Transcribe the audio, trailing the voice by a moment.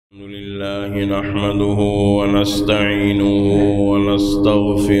الحمد لله نحمده ونستعينه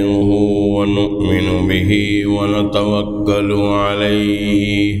ونستغفره ونؤمن به ونتوكل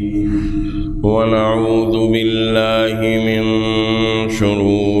عليه ونعوذ بالله من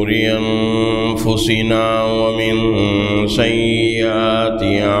شرور أنفسنا ومن سيئات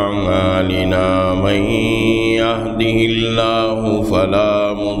أعمالنا من يهده الله فلا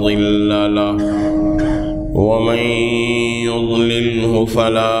مضل له ومن يضلله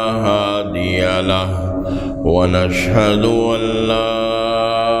فلا هادي له ونشهد أن لا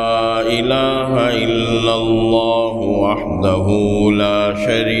إله إلا الله وحده لا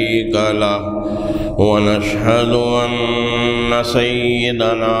شريك له ونشهد أن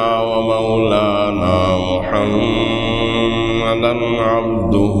سيدنا ومولانا محمدا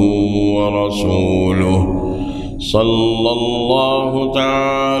عبده ورسوله صلى الله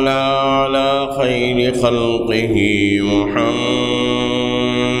تعالى على خير خلقه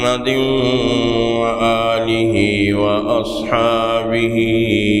محمد وآله وأصحابه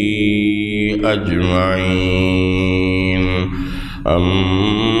أجمعين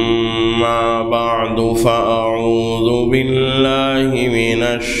أما بعد فأعوذ بالله من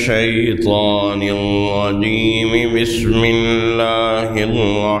الشيطان الرجيم بسم الله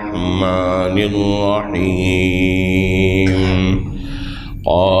الرحمن الرحيم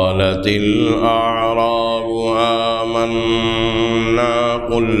قالت الأعراب آمنا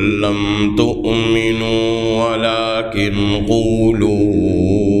قل لم تؤمنوا ولكن قولوا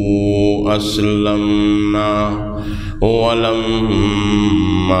أسلمنا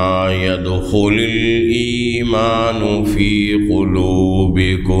ولما يدخل الإيمان في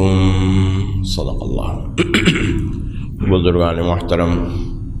قلوبكم صدق اللہ۔ بزرگان محترم،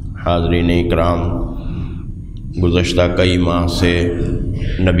 حاضرین اکرام، گزشتہ کئی ماہ سے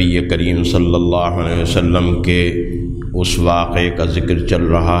نبی کریم صلی اللہ علیہ وسلم کے اس واقعے کا ذکر چل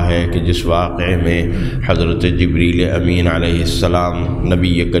رہا ہے کہ جس واقعے میں حضرت جبریل امین علیہ السلام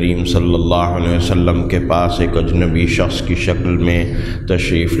نبی کریم صلی اللہ علیہ وسلم کے پاس ایک اجنبی شخص کی شکل میں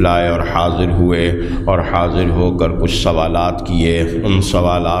تشریف لائے اور حاضر ہوئے، اور حاضر ہو کر کچھ سوالات کیے۔ ان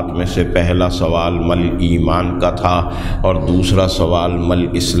سوالات میں سے پہلا سوال مل ایمان کا تھا اور دوسرا سوال مل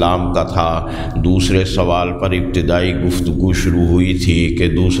اسلام کا تھا۔ دوسرے سوال پر ابتدائی گفتگو شروع ہوئی تھی کہ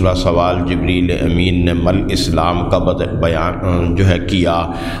دوسرا سوال جبریل امین نے مل اسلام کا بیان کیا،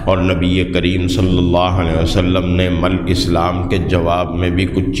 اور نبی کریم صلی اللہ علیہ وسلم نے مل اسلام کے جواب میں بھی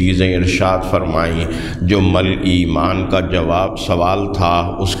کچھ چیزیں ارشاد فرمائیں۔ جو مل ایمان کا جواب سوال تھا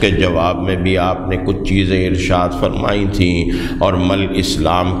اس کے جواب میں بھی آپ نے کچھ چیزیں ارشاد فرمائی تھیں، اور مل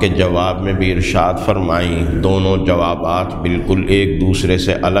اسلام کے جواب میں بھی ارشاد فرمائیں۔ دونوں جوابات بالکل ایک دوسرے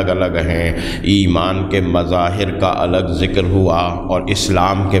سے الگ الگ ہیں۔ ایمان کے مظاہر کا الگ ذکر ہوا اور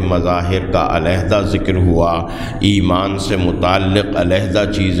اسلام کے مظاہر کا علیحدہ ذکر ہوا۔ ایمان سے متعلق علیحدہ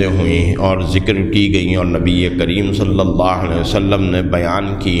چیزیں ہوئیں اور ذکر کی گئیں اور نبی کریم صلی اللہ علیہ وسلم نے بیان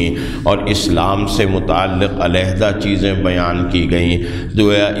کی، اور اسلام سے متعلق علیحدہ چیزیں بیان کی گئیں۔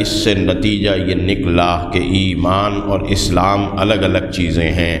 گویا اس سے نتیجہ یہ نکلا کہ ایمان اور اسلام الگ الگ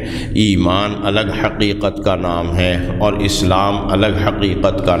چیزیں ہیں۔ ایمان الگ حقیقت کا نام ہے اور اسلام الگ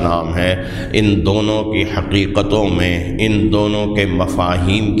حقیقت کا نام ہے۔ ان دونوں کی حقیقتوں میں، ان دونوں کے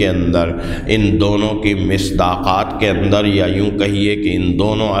مفاہیم کے اندر، ان دونوں کی مصداقات کے اندر، یا یوں کہیے کہ ان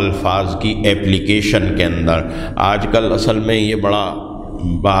دونوں الفاظ کی ایپلیکیشن کے اندر، آج کل اصل میں یہ بڑا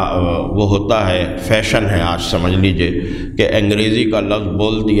وہ ہوتا ہے، فیشن ہے آج، سمجھ لیجئے کہ انگریزی کا لفظ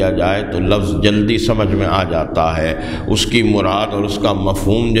بول دیا جائے تو لفظ جلدی سمجھ میں آ جاتا ہے، اس کی مراد اور اس کا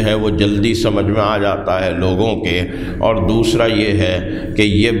مفہوم جو ہے وہ جلدی سمجھ میں آ جاتا ہے لوگوں کے۔ اور دوسرا یہ ہے کہ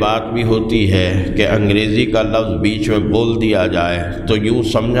یہ بات بھی ہوتی ہے کہ انگریزی کا لفظ بیچ میں بول دیا جائے تو یوں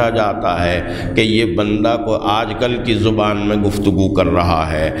سمجھا جاتا ہے کہ یہ بندہ کو آج کل کی زبان میں گفتگو کر رہا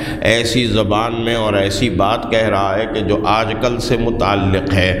ہے، ایسی زبان میں اور ایسی بات کہہ رہا ہے کہ جو آج کل سے متعلق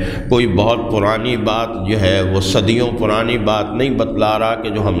ہے۔ کوئی بہت پرانی بات جو ہے وہ صدیوں پرانی بات نہیں بتلا رہا کہ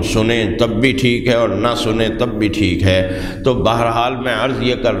جو ہم سنیں تب بھی ٹھیک ہے اور نہ سنیں تب بھی ٹھیک ہے۔ تو بہرحال میں عرض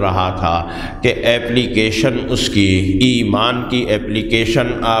یہ کر رہا تھا کہ ایپلیکیشن اس کی، ایمان کی ایپلیکیشن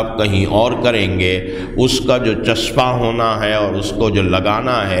آپ کہیں اور کریں گے، اس کا جو چسپاں ہونا ہے اور اس کو جو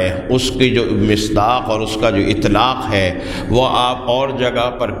لگانا ہے، اس کی جو مصداق اور اس کا جو اطلاق ہے وہ آپ اور جگہ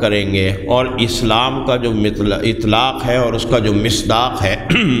پر کریں گے، اور اسلام کا جو اطلاق ہے اور اس کا جو مصداق اطلاق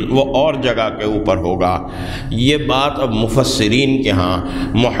ہے وہ اور جگہ کے اوپر ہوگا۔ یہ بات اب مفسرین کے ہاں،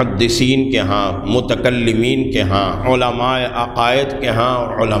 محدثین کے ہاں، متکلمین کے ہاں، علماء عقائد کے ہاں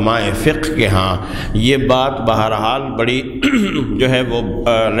اور علماء فقہ کے ہاں یہ بات بہرحال بڑی جو ہے وہ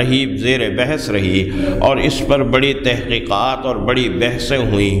رہی، زیر بحث رہی، اور اس پر بڑی تحقیقات اور بڑی بحثیں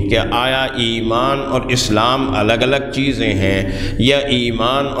ہوئیں کہ آیا ایمان اور اسلام الگ الگ چیزیں ہیں یا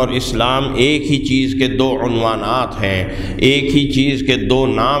ایمان اور اسلام ایک ہی چیز کے دو عنوانات ہیں، ایک ہی چیز کے دو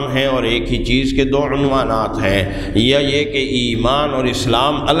نام ہیں اور ایک ہی چیز کے دو عنوانات ہیں، یا یہ کہ ایمان اور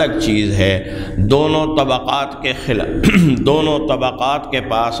اسلام الگ چیز ہے۔ دونوں طبقات کے خلاف دونوں طبقات کے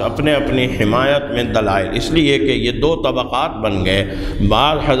پاس اپنے اپنی حمایت میں دلائل، اس لیے کہ یہ دو طبقات بن گئے۔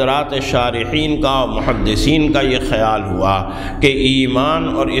 بعض حضرات شارحین کا اور محدثین کا یہ خیال ہوا کہ ایمان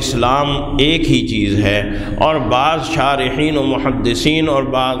اور اسلام ایک ہی چیز ہے، اور بعض شارحین و محدثین اور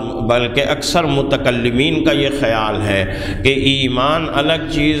بعض بلکہ اکثر متکلمین کا یہ خیال ہے کہ ایمان الگ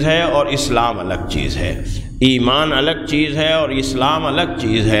چیز ہے اور اسلام الگ چیز ہے، ایمان الگ چیز ہے اور اسلام الگ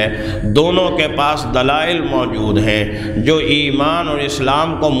چیز ہے۔ دونوں کے پاس دلائل موجود ہیں جو ایمان اور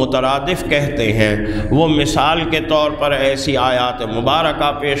اسلام کو مترادف کہتے ہیں۔ وہ مثال کے طور پر ایسی آیات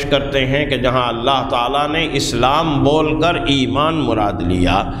مبارکہ پیش کرتے ہیں کہ جہاں اللہ تعالیٰ نے اسلام بول کر ایمان مراد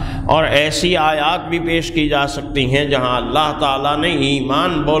لیا، اور ایسی آیات بھی پیش کی جا سکتی ہیں جہاں اللہ تعالیٰ نے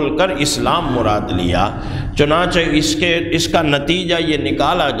ایمان بول کر اسلام مراد لیا۔ چنانچہ اس کا نتیجہ یہ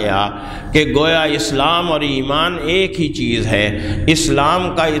نکالا گیا کہ گویا اسلام اور ایمان ایک ہی چیز ہے۔ اسلام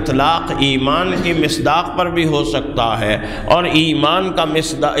کا اطلاق ایمان کی مصداق پر بھی ہو سکتا ہے، اور ایمان کا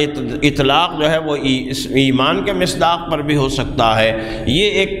اطلاق جو ہے وہ ایمان کے مصداق پر بھی ہو سکتا ہے۔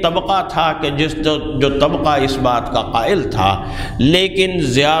 یہ ایک طبقہ تھا کہ جو طبقہ اس بات کا قائل تھا، لیکن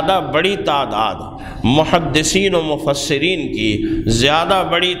زیادہ بڑی تعداد محدثین و مفسرین کی، زیادہ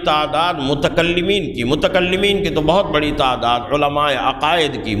بڑی تعداد متکلمین کی تو بہت بڑی تعداد علماء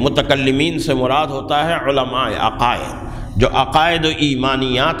عقائد کی، متکلمین سے مراد ہوتا ہے علماء عقائد، جو عقائد و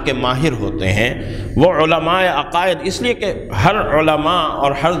ایمانیات کے ماہر ہوتے ہیں، وہ علماء عقائد، اس لیے کہ ہر علماء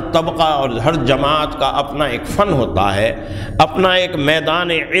اور ہر طبقہ اور ہر جماعت کا اپنا ایک فن ہوتا ہے، اپنا ایک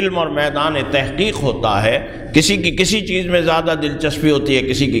میدان علم اور میدان تحقیق ہوتا ہے۔ کسی کی کسی چیز میں زیادہ دلچسپی ہوتی ہے،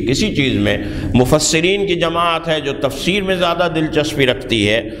 کسی کی کسی چیز میں۔ مفسرین کی جماعت ہے جو تفسیر میں زیادہ دلچسپی رکھتی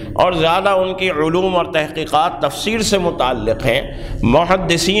ہے اور زیادہ ان کی علوم اور تحقیقات تفسیر سے متعلق ہیں۔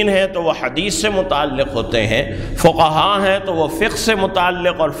 محدثین ہیں تو وہ حدیث سے متعلق ہوتے ہیں، فقہاء ہیں تو وہ فقہ سے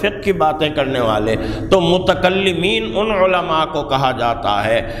متعلق اور فقہ کی باتیں کرنے والے۔ تو متکلمین ان علماء کو کہا جاتا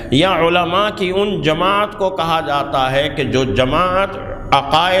ہے، یا علماء کی ان جماعت کو کہا جاتا ہے کہ جو جماعت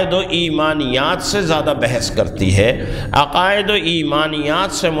عقائد و ایمانیات سے زیادہ بحث کرتی ہے، عقائد و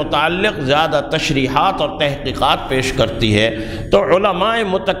ایمانیات سے متعلق زیادہ تشریحات اور تحقیقات پیش کرتی ہے۔ تو علماء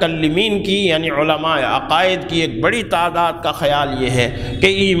متکلمین کی یعنی علماء عقائد کی ایک بڑی تعداد کا خیال یہ ہے کہ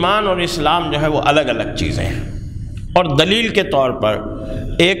ایمان اور اسلام جو ہے وہ الگ الگ چیزیں ہیں۔ اور دلیل کے طور پر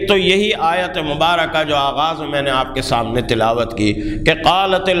ایک تو یہی آیت مبارکہ جو آغاز میں نے آپ کے سامنے تلاوت کی کہ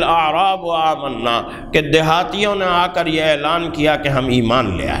قالت الاعراب آمنا، کہ دیہاتیوں نے آ کر یہ اعلان کیا کہ ہم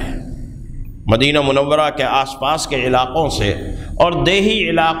ایمان لے آئے۔ مدینہ منورہ کے آس پاس کے علاقوں سے اور دیہی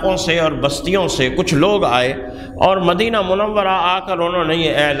علاقوں سے اور بستیوں سے کچھ لوگ آئے اور مدینہ منورہ آ کر انہوں نے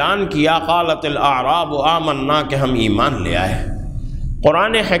یہ اعلان کیا قالت الاعراب آمنا، کہ ہم ایمان لے آئے۔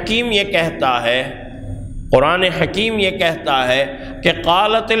 قرآن حکیم یہ کہتا ہے کہ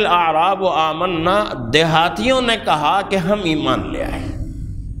قالت الاعراب آمنا، دیہاتیوں نے کہا کہ ہم ایمان لے آئے۔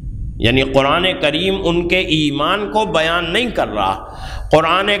 یعنی قرآن کریم ان کے ایمان کو بیان نہیں کر رہا،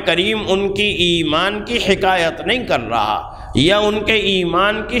 قرآن کریم ان کی ایمان کی حکایت نہیں کر رہا یا ان کے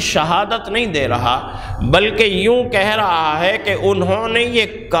ایمان کی شہادت نہیں دے رہا، بلکہ یوں کہہ رہا ہے کہ انہوں نے یہ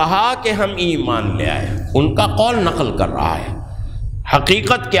کہا کہ ہم ایمان لے آئے، ان کا قول نقل کر رہا ہے۔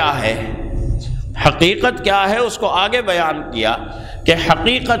 حقیقت کیا ہے اس کو آگے بیان کیا کہ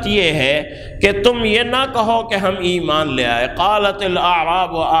حقیقت یہ ہے کہ تم یہ نہ کہو کہ ہم ایمان لے آئے۔ قالت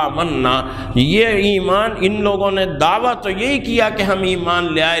الاعراب آمنا، یہ ایمان ان لوگوں نے دعویٰ تو یہی کیا کہ ہم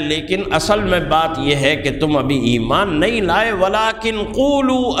ایمان لے آئے، لیکن اصل میں بات یہ ہے کہ تم ابھی ایمان نہیں لائے۔ ولیکن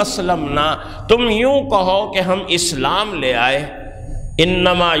قولوا اسلمنا، تم یوں کہو کہ ہم اسلام لے آئے۔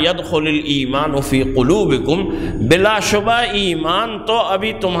 انما يدخل الایمان فی قلوبکم، بلا شبہ ایمان تو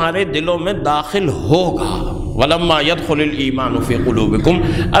ابھی تمہارے دلوں میں داخل ہوگا۔ ولما يدخل الایمان فی قلوبکم،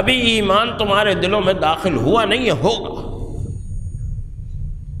 ابھی ایمان تمہارے دلوں میں داخل ہوا نہیں ہے، ہوگا۔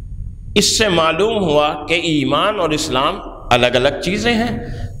 اس سے معلوم ہوا کہ ایمان اور اسلام الگ الگ چیزیں ہیں،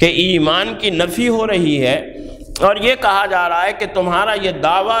 کہ ایمان کی نفی ہو رہی ہے اور یہ کہا جا رہا ہے کہ تمہارا یہ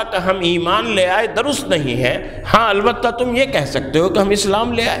دعویٰ کہ ہم ایمان لے آئے درست نہیں ہے۔ ہاں البتہ تم یہ کہہ سکتے ہو کہ ہم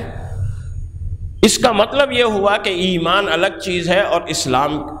اسلام لے آئے، اس کا مطلب یہ ہوا کہ ایمان الگ چیز ہے اور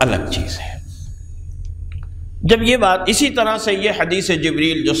اسلام الگ چیز ہے۔ جب یہ بات اسی طرح سے یہ حدیث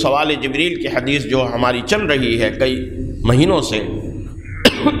جبریل، جو سوال جبریل کی حدیث جو ہماری چل رہی ہے کئی مہینوں سے،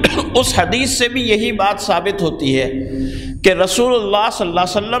 اس حدیث سے بھی یہی بات ثابت ہوتی ہے کہ رسول اللہ صلی اللہ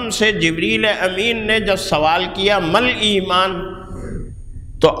علیہ وسلم سے جبریل امین نے جب سوال کیا مل ایمان،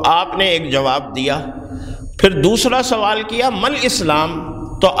 تو آپ نے ایک جواب دیا، پھر دوسرا سوال کیا مل اسلام،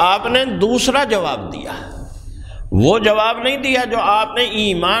 تو آپ نے دوسرا جواب دیا۔ وہ جواب نہیں دیا جو آپ نے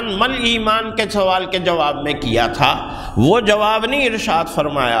ایمان مل ایمان کے سوال کے جواب میں کیا تھا، وہ جواب نہیں ارشاد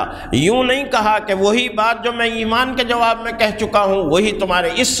فرمایا۔ یوں نہیں کہا کہ وہی بات جو میں ایمان کے جواب میں کہہ چکا ہوں وہی تمہارے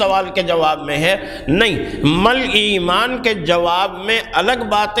اس سوال کے جواب میں ہے، نہیں، مل ایمان کے جواب میں الگ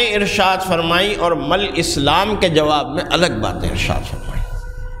باتیں ارشاد فرمائی اور مل اسلام کے جواب میں الگ باتیں ارشاد فرمائی۔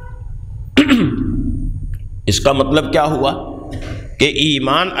 اس کا مطلب کیا ہوا کہ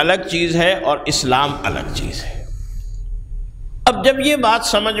ایمان الگ چیز ہے اور اسلام الگ چیز ہے۔ اب جب یہ بات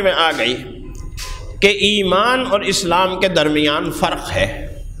سمجھ میں آ گئی کہ ایمان اور اسلام کے درمیان فرق ہے،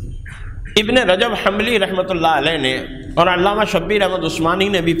 ابن رجب حنبلی رحمۃ اللہ علیہ نے اور علامہ شبیر احمد عثمانی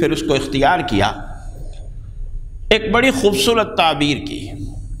نے بھی پھر اس کو اختیار کیا، ایک بڑی خوبصورت تعبیر کی،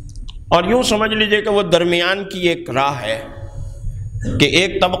 اور یوں سمجھ لیجئے کہ وہ درمیان کی ایک راہ ہے کہ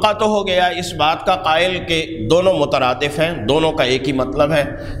ایک طبقہ تو ہو گیا اس بات کا قائل کہ دونوں مترادف ہیں، دونوں کا ایک ہی مطلب ہے،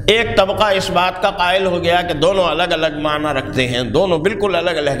 ایک طبقہ اس بات کا قائل ہو گیا کہ دونوں الگ الگ معنی رکھتے ہیں، دونوں بالکل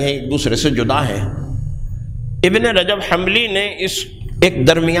الگ الگ ہیں، ایک دوسرے سے جدا ہیں۔ ابن رجب حنبلی نے اس ایک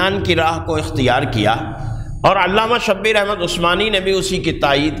درمیان کی راہ کو اختیار کیا، اور علامہ شبیر احمد عثمانی نے بھی اسی کی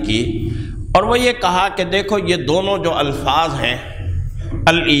تائید کی، اور وہ یہ کہا کہ دیکھو یہ دونوں جو الفاظ ہیں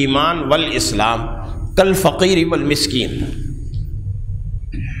الایمان والاسلام کالفقیر والمسکین،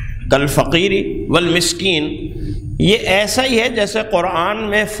 کالفقیر والمسکین، یہ ایسا ہی ہے جیسے قرآن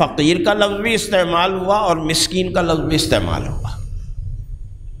میں فقیر کا لفظ بھی استعمال ہوا اور مسکین کا لفظ بھی استعمال ہوا۔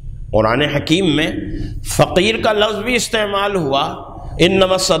 قرآن حکیم میں فقیر کا لفظ بھی استعمال ہوا،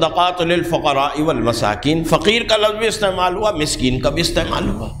 انما الصدقات للفقراء والمساکین، فقیر کا لفظ بھی استعمال ہوا، مسکین کا بھی استعمال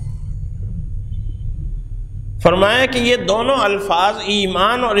ہوا۔ فرمایا کہ یہ دونوں الفاظ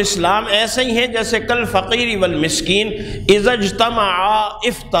ایمان اور اسلام ایسے ہی ہیں جیسے کل فقیر والمسکین، اذا اجتمعا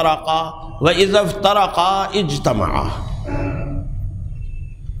افترقا واذا افترقا اجتمعا،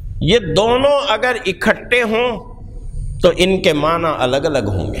 یہ دونوں اگر اکٹھے ہوں تو ان کے معنی الگ الگ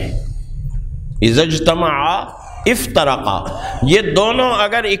ہوں گے۔ اذا اجتمعا افترقا، یہ دونوں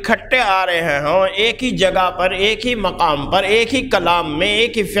اگر اکٹھے آ رہے ہوں ایک ہی جگہ پر، ایک ہی مقام پر، ایک ہی کلام میں،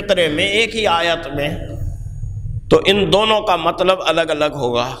 ایک ہی فقرے میں، ایک ہی آیت میں، تو ان دونوں کا مطلب الگ الگ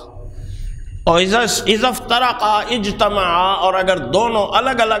ہوگا۔ اور اذا افترقا اجتمعا، اور اگر دونوں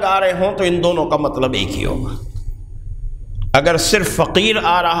الگ الگ آ رہے ہوں تو ان دونوں کا مطلب ایک ہی ہوگا۔ اگر صرف فقیر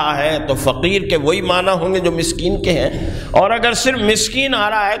آ رہا ہے تو فقیر کے وہی معنی ہوں گے جو مسکین کے ہیں، اور اگر صرف مسکین آ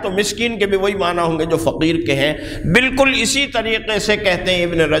رہا ہے تو مسکین کے بھی وہی معنی ہوں گے جو فقیر کے ہیں۔ بالکل اسی طریقے سے کہتے ہیں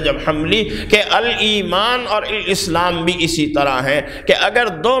ابن رجب حنبلی کہ الایمان اور الاسلام بھی اسی طرح ہے کہ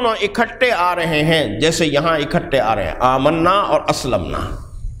اگر دونوں اکٹھے آ رہے ہیں، جیسے یہاں اکٹھے آ رہے ہیں آمنا اور اسلمنا،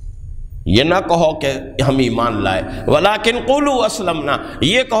 یہ نہ کہو کہ ہم ایمان لائے، ولیکن قولوا اسلمنا،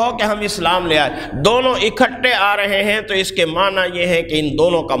 یہ کہو کہ ہم اسلام لے آئے، دونوں اکٹھے آ رہے ہیں تو اس کے معنی یہ ہے کہ ان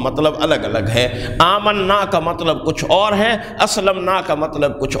دونوں کا مطلب الگ الگ ہے۔ آمنا کا مطلب کچھ اور ہے، اسلمنا کا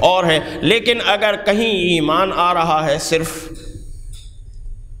مطلب کچھ اور ہے، لیکن اگر کہیں ایمان آ رہا ہے صرف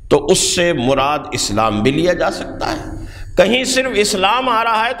تو اس سے مراد اسلام بھی لیا جا سکتا ہے، کہیں صرف اسلام آ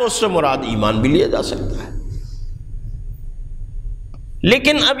رہا ہے تو اس سے مراد ایمان بھی لیا جا سکتا ہے۔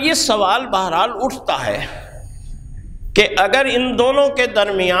 لیکن اب یہ سوال بہرحال اٹھتا ہے کہ اگر ان دونوں کے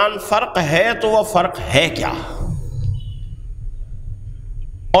درمیان فرق ہے تو وہ فرق ہے کیا،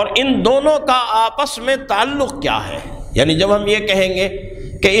 اور ان دونوں کا آپس میں تعلق کیا ہے؟ یعنی جب ہم یہ کہیں گے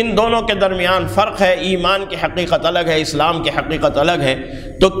کہ ان دونوں کے درمیان فرق ہے، ایمان کی حقیقت الگ ہے، اسلام کی حقیقت الگ ہے،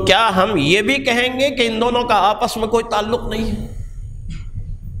 تو کیا ہم یہ بھی کہیں گے کہ ان دونوں کا آپس میں کوئی تعلق نہیں ہے؟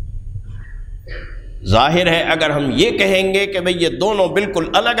 ظاہر ہے اگر ہم یہ کہیں گے کہ بھئی یہ دونوں بالکل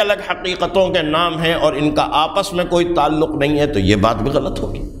الگ الگ حقیقتوں کے نام ہیں اور ان کا آپس میں کوئی تعلق نہیں ہے تو یہ بات بھی غلط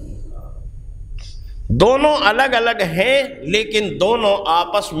ہوگی۔ دونوں الگ الگ ہیں لیکن دونوں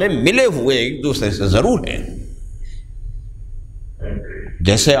آپس میں ملے ہوئے ایک دوسرے سے ضرور ہیں۔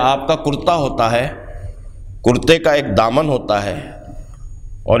 جیسے آپ کا کرتا ہوتا ہے، کرتے کا ایک دامن ہوتا ہے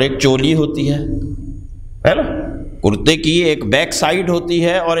اور ایک چولی ہوتی ہے نا؟ کرتے کی ایک بیک سائیڈ ہوتی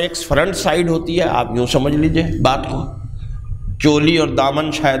ہے اور ایک فرنٹ سائیڈ ہوتی ہے، آپ یوں سمجھ لیجئے بات کو، چولی اور دامن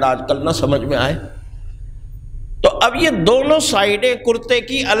شاید آج کل نہ سمجھ میں آئے۔ تو اب یہ دونوں سائیڈیں کرتے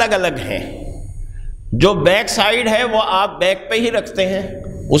کی الگ الگ ہیں، جو بیک سائیڈ ہے وہ آپ بیک پہ ہی رکھتے ہیں،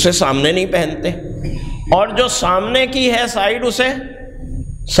 اسے سامنے نہیں پہنتے، اور جو سامنے کی ہے سائیڈ اسے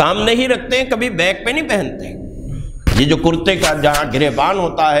سامنے ہی رکھتے ہیں، کبھی بیک پہ نہیں پہنتے۔ یہ جو کرتے کا جہاں گریبان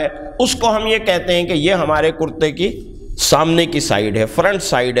ہوتا ہے اس کو ہم یہ کہتے ہیں کہ یہ ہمارے کرتے کی سامنے کی سائیڈ ہے، فرنٹ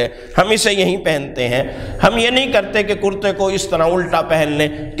سائیڈ ہے، ہم اسے یہیں پہنتے ہیں۔ ہم یہ نہیں کرتے کہ کرتے کو اس طرح الٹا پہن لیں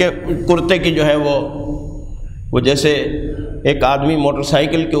کہ کرتے کی جو ہے وہ جیسے ایک آدمی موٹر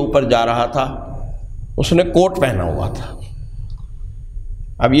سائیکل کے اوپر جا رہا تھا، اس نے کوٹ پہنا ہوا تھا۔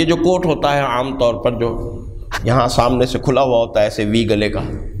 اب یہ جو کوٹ ہوتا ہے عام طور پر جو یہاں سامنے سے کھلا ہوا ہوتا ہے ایسے وی گلے کا،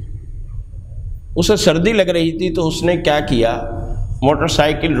 اسے سردی لگ رہی تھی تو اس نے کیا کیا، موٹر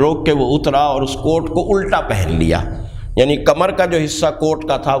سائیکل روک کے وہ اترا اور اس کوٹ کو الٹا پہن لیا، یعنی کمر کا جو حصہ کوٹ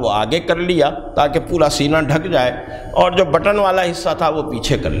کا تھا وہ آگے کر لیا تاکہ پورا سینہ ڈھک جائے، اور جو بٹن والا حصہ تھا وہ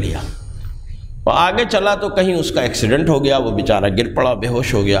پیچھے کر لیا۔ وہ آگے چلا تو کہیں اس کا ایکسیڈنٹ ہو گیا، وہ بیچارہ گر پڑا، بے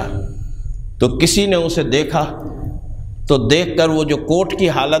ہوش ہو گیا۔ تو کسی نے اسے دیکھا تو دیکھ کر وہ جو کوٹ کی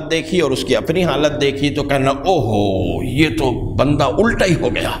حالت دیکھی اور اس کی اپنی حالت دیکھی تو کہنا اوہو یہ تو بندہ الٹا ہی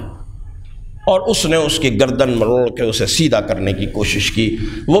ہو گیا، اور اس نے اس کی گردن مروڑ کے اسے سیدھا کرنے کی کوشش کی۔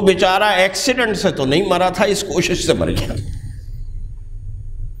 وہ بیچارہ ایکسیڈنٹ سے تو نہیں مرا تھا، اس کوشش سے مر گیا۔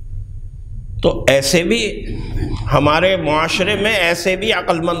 تو ایسے بھی ہمارے معاشرے میں ایسے بھی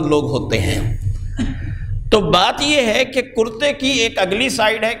عقل مند لوگ ہوتے ہیں۔ تو بات یہ ہے کہ کرتے کی ایک اگلی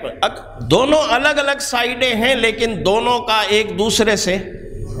سائیڈ ہے، دونوں الگ الگ سائیڈیں ہیں لیکن دونوں کا ایک دوسرے سے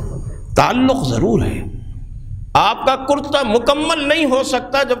تعلق ضرور ہے۔ آپ کا کرتا مکمل نہیں ہو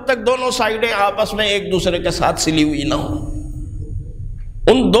سکتا جب تک دونوں سائیڈیں آپس میں ایک دوسرے کے ساتھ سلی ہوئی نہ ہو۔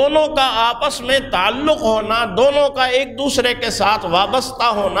 ان دونوں کا آپس میں تعلق ہونا، دونوں کا ایک دوسرے کے ساتھ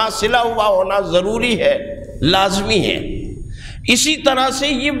وابستہ ہونا، سلا ہوا ہونا ضروری ہے، لازمی ہے۔ اسی طرح سے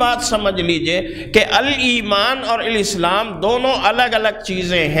یہ بات سمجھ لیجئے کہ الایمان اور الاسلام دونوں الگ الگ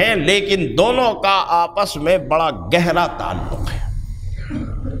چیزیں ہیں لیکن دونوں کا آپس میں بڑا گہرا تعلق ہے۔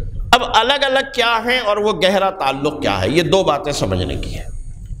 اب الگ الگ کیا ہیں اور وہ گہرا تعلق کیا ہے، یہ دو باتیں سمجھنے کی ہیں۔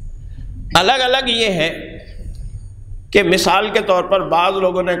 الگ الگ یہ ہے کہ مثال کے طور پر بعض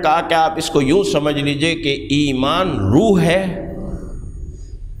لوگوں نے کہا کہ آپ اس کو یوں سمجھ لیجئے کہ ایمان روح ہے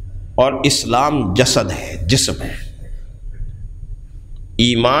اور اسلام جسد ہے، جسم ہے۔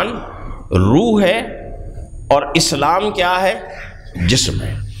 ایمان روح ہے اور اسلام کیا ہے، جسم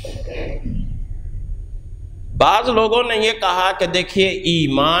ہے۔ بعض لوگوں نے یہ کہا کہ دیکھیے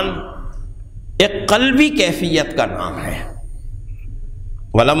ایمان ایک قلبی کیفیت کا نام ہے،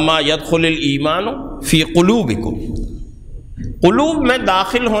 وَلَمَّا يَدْخُلِ الْإِيمَانُ فِي قُلُوبِكُمْ، قلوب میں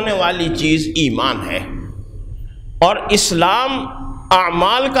داخل ہونے والی چیز ایمان ہے، اور اسلام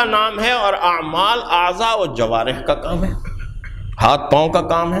اعمال کا نام ہے، اور اعمال اعضاء و جوارح کا کام ہے، ہاتھ پاؤں کا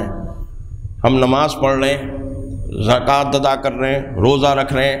کام ہے۔ ہم نماز پڑھ رہے ہیں، زکوٰۃ ادا کر رہے ہیں، روزہ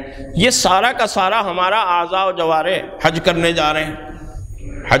رکھ رہے ہیں، یہ سارا کا سارا ہمارا اعضاء و جوارح۔ حج کرنے جا رہے ہیں،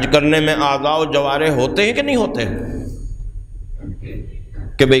 حج کرنے میں اعضاء و جوارح ہوتے ہیں کہ نہیں ہوتے؟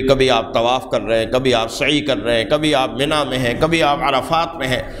 کہ بھئی کبھی آپ طواف کر رہے ہیں، کبھی آپ سعی کر رہے ہیں، کبھی آپ منی میں ہیں، کبھی آپ عرفات میں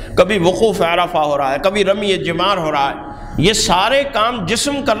ہیں، کبھی وقوف عرفہ ہو رہا ہے، کبھی رمی جمار ہو رہا ہے۔ یہ سارے کام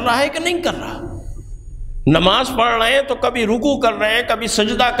جسم کر رہا ہے کہ نہیں کر رہا؟ نماز پڑھ رہے ہیں تو کبھی رکوع کر رہے ہیں، کبھی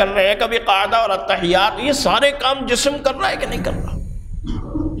سجدہ کر رہے ہیں، کبھی قعدہ اور التحیات، یہ سارے کام جسم کر رہا ہے کہ نہیں کر رہا؟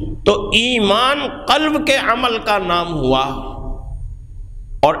 تو ایمان قلب کے عمل کا نام ہوا،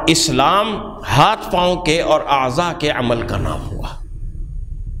 اور اسلام ہاتھ پاؤں کے اور اعضاء کے عمل کا نام ہوا۔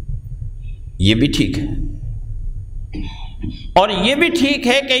 یہ بھی ٹھیک ہے، اور یہ بھی ٹھیک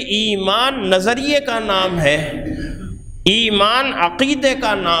ہے کہ ایمان نظریے کا نام ہے، ایمان عقیدے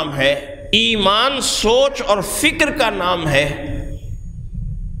کا نام ہے، ایمان سوچ اور فکر کا نام ہے،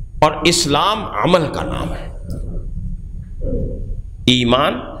 اور اسلام عمل کا نام ہے۔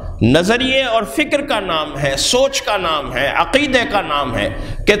 ایمان نظریے اور فکر کا نام ہے، سوچ کا نام ہے، عقیدے کا نام ہے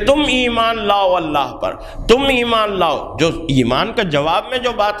کہ تم ایمان لاؤ اللہ پر، تم ایمان لاؤ۔ جو ایمان کا جواب میں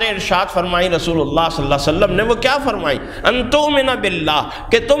جو باتیں ارشاد فرمائی رسول اللہ صلی اللہ علیہ وسلم نے، وہ کیا فرمائی؟ ان تؤمن باللہ،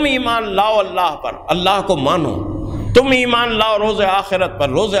 کہ تم ایمان لاؤ اللہ پر، اللہ کو مانو، تم ایمان لاؤ روز آخرت پر،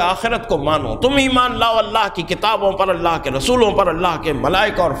 روز آخرت کو مانو، تم ایمان لاؤ اللہ کی کتابوں پر، اللہ کے رسولوں پر، اللہ کے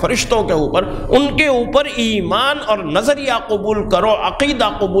ملائکہ اور فرشتوں کے اوپر، ان کے اوپر ایمان اور نظریہ قبول کرو، عقیدہ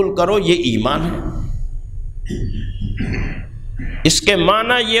قبول کرو، یہ ایمان ہے۔ اس کے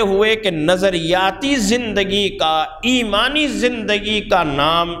معنی یہ ہوئے کہ نظریاتی زندگی کا، ایمانی زندگی کا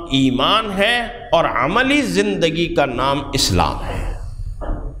نام ایمان ہے، اور عملی زندگی کا نام اسلام ہے۔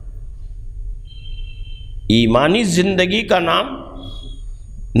 ایمانی زندگی کا نام،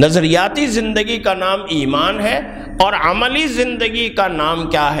 نظریاتی زندگی کا نام ایمان ہے، اور عملی زندگی کا نام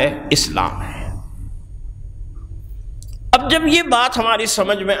کیا ہے؟ اسلام ہے۔ اب جب یہ بات ہماری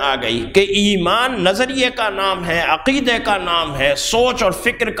سمجھ میں آ گئی کہ ایمان نظریے کا نام ہے، عقیدے کا نام ہے، سوچ اور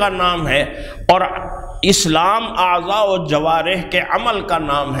فکر کا نام ہے، اور اسلام اعضاء و جوارح کے عمل کا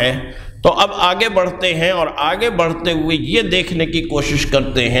نام ہے، تو اب آگے بڑھتے ہیں اور آگے بڑھتے ہوئے یہ دیکھنے کی کوشش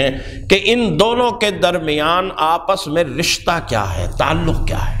کرتے ہیں کہ ان دونوں کے درمیان آپس میں رشتہ کیا ہے، تعلق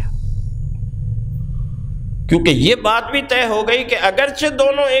کیا ہے۔ کیونکہ یہ بات بھی طے ہو گئی کہ اگرچہ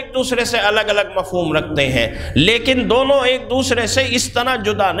دونوں ایک دوسرے سے الگ الگ مفہوم رکھتے ہیں، لیکن دونوں ایک دوسرے سے اس طرح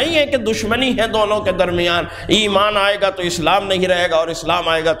جدا نہیں ہے کہ دشمنی ہے دونوں کے درمیان، ایمان آئے گا تو اسلام نہیں رہے گا اور اسلام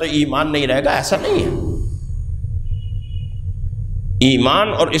آئے گا تو ایمان نہیں رہے گا، ایسا نہیں ہے۔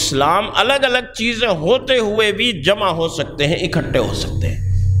 ایمان اور اسلام الگ الگ چیزیں ہوتے ہوئے بھی جمع ہو سکتے ہیں، اکٹھے ہو سکتے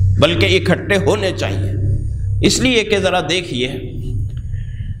ہیں، بلکہ اکٹھے ہونے چاہیے۔ اس لیے کہ ذرا دیکھیے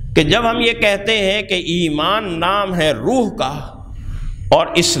کہ جب ہم یہ کہتے ہیں کہ ایمان نام ہے روح کا اور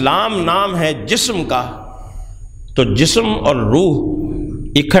اسلام نام ہے جسم کا، تو جسم اور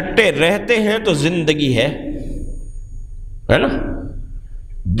روح اکٹھے رہتے ہیں تو زندگی ہے نا۔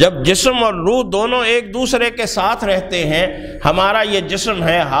 جب جسم اور روح دونوں ایک دوسرے کے ساتھ رہتے ہیں، ہمارا یہ جسم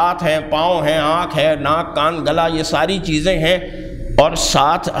ہے، ہاتھ ہے، پاؤں ہے، آنکھ ہے، ناک، کان، گلا، یہ ساری چیزیں ہیں، اور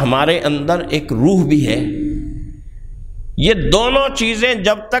ساتھ ہمارے اندر ایک روح بھی ہے۔ یہ دونوں چیزیں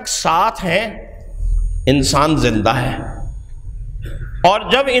جب تک ساتھ ہیں انسان زندہ ہے، اور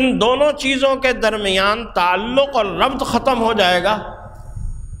جب ان دونوں چیزوں کے درمیان تعلق اور ربط ختم ہو جائے گا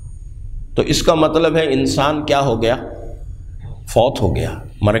تو اس کا مطلب ہے انسان کیا ہو گیا؟ فوت ہو گیا،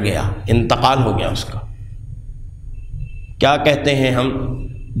 مر گیا، انتقال ہو گیا اس کا۔ کیا کہتے ہیں ہم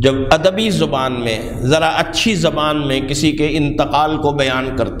جب ادبی زبان میں، ذرا اچھی زبان میں کسی کے انتقال کو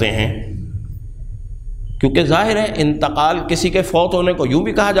بیان کرتے ہیں، کیونکہ ظاہر ہے انتقال کسی کے فوت ہونے کو یوں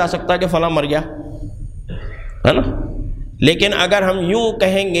بھی کہا جا سکتا ہے کہ فلاں مر گیا، ہے نا، لیکن اگر ہم یوں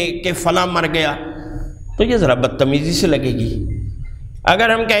کہیں گے کہ فلاں مر گیا تو یہ ذرا بدتمیزی سے لگے گی۔ اگر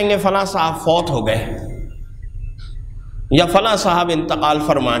ہم کہیں گے فلاں صاحب فوت ہو گئے یا فلاں صاحب انتقال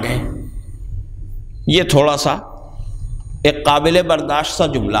فرما گئے، یہ تھوڑا سا ایک قابل برداشت سا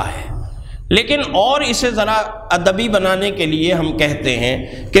جملہ ہے، لیکن اور اسے ذرا ادبی بنانے کے لیے ہم کہتے ہیں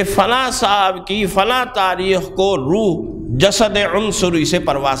کہ فلاں صاحب کی فلاں تاریخ کو روح جسد عنصری سے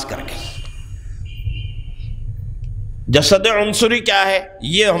پرواز کر گئی۔ جسد عنصری کیا ہے؟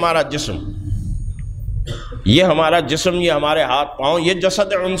 یہ ہمارا جسم، یہ ہمارا جسم، یہ ہمارے ہاتھ پاؤں، یہ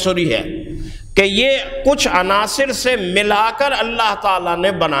جسد عنصری ہے کہ یہ کچھ عناصر سے ملا کر اللہ تعالیٰ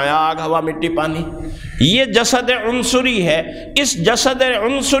نے بنایا، آگ، ہوا، مٹی، پانی، یہ جسد عنصری ہے۔ اس جسد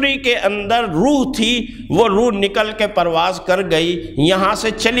عنصری کے اندر روح تھی، وہ روح نکل کے پرواز کر گئی، یہاں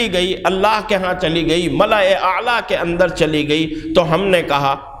سے چلی گئی، اللہ کے ہاں چلی گئی، ملأ اعلیٰ کے اندر چلی گئی، تو ہم نے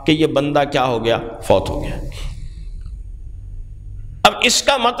کہا کہ یہ بندہ کیا ہو گیا؟ فوت ہو گیا۔ اب اس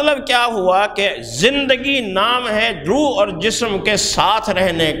کا مطلب کیا ہوا کہ زندگی نام ہے روح اور جسم کے ساتھ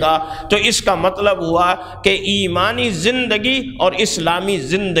رہنے کا، تو اس کا مطلب ہوا کہ ایمانی زندگی اور اسلامی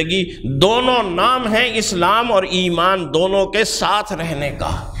زندگی دونوں نام ہیں اسلام اور ایمان دونوں کے ساتھ رہنے کا۔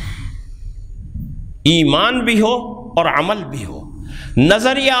 ایمان بھی ہو اور عمل بھی ہو،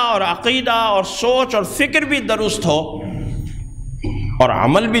 نظریہ اور عقیدہ اور سوچ اور فکر بھی درست ہو اور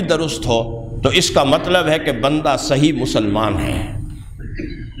عمل بھی درست ہو، تو اس کا مطلب ہے کہ بندہ صحیح مسلمان ہے،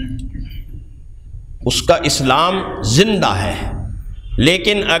 اس کا اسلام زندہ ہے۔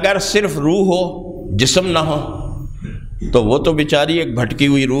 لیکن اگر صرف روح ہو، جسم نہ ہو، تو وہ تو بیچاری ایک بھٹکی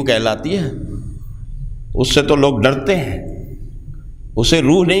ہوئی روح کہلاتی ہے، اس سے تو لوگ ڈرتے ہیں، اسے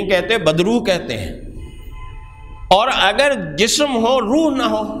روح نہیں کہتے، بدروح کہتے ہیں۔ اور اگر جسم ہو، روح نہ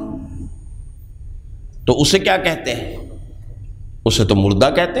ہو، تو اسے کیا کہتے ہیں؟ اسے تو مردہ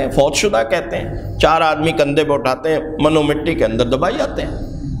کہتے ہیں، فوت شدہ کہتے ہیں۔ چار آدمی کندھے پہ اٹھاتے ہیں، منو مٹی کے اندر دبائی جاتے ہیں۔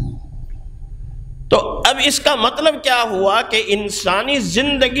 تو اب اس کا مطلب کیا ہوا کہ انسانی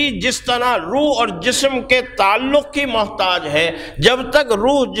زندگی جس طرح روح اور جسم کے تعلق کی محتاج ہے، جب تک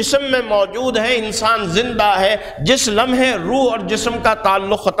روح جسم میں موجود ہے انسان زندہ ہے، جس لمحے روح اور جسم کا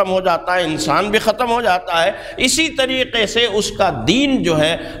تعلق ختم ہو جاتا ہے انسان بھی ختم ہو جاتا ہے۔ اسی طریقے سے اس کا دین جو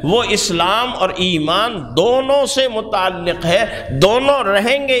ہے وہ اسلام اور ایمان دونوں سے متعلق ہے، دونوں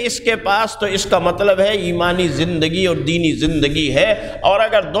رہیں گے اس کے پاس، تو اس کا مطلب ہے ایمانی زندگی اور دینی زندگی ہے۔ اور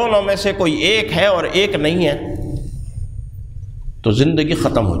اگر دونوں میں سے کوئی ایک ہے اور ایک نہیں ہے تو زندگی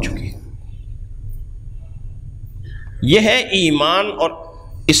ختم ہو چکی۔ یہ ہے ایمان اور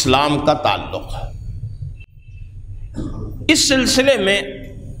اسلام کا تعلق۔ اس سلسلے میں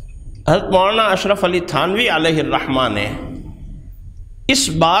حضرت مولانا اشرف علی تھانوی علیہ الرحمہ نے اس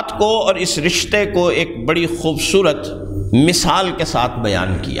بات کو اور اس رشتے کو ایک بڑی خوبصورت مثال کے ساتھ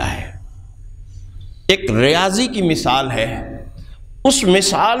بیان کیا ہے۔ ایک ریاضی کی مثال ہے اس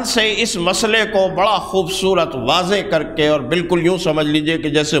مثال سے اس مسئلے کو بڑا خوبصورت واضح کر کے، اور بالکل یوں سمجھ لیجئے کہ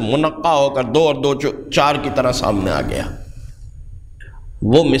جیسے منقع ہو کر 2 اور 2 4 کی طرح سامنے آ گیا۔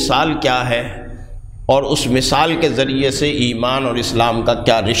 وہ مثال کیا ہے، اور اس مثال کے ذریعے سے ایمان اور اسلام کا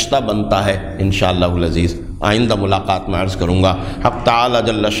کیا رشتہ بنتا ہے، انشاءاللہ العزیز آئندہ ملاقات میں عرض کروں گا۔ حق تعالی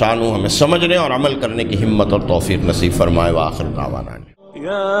جل شانہ ہمیں سمجھنے اور عمل کرنے کی ہمت اور توفیق نصیب فرمائے۔ وآخر دعوانا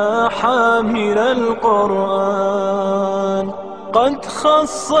يا حامل القرآن قد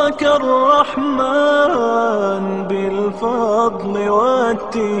خصك الرحمن بالفضل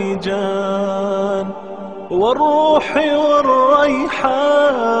والتيجان والروح والريحان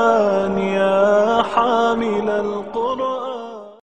يا حامل القرآن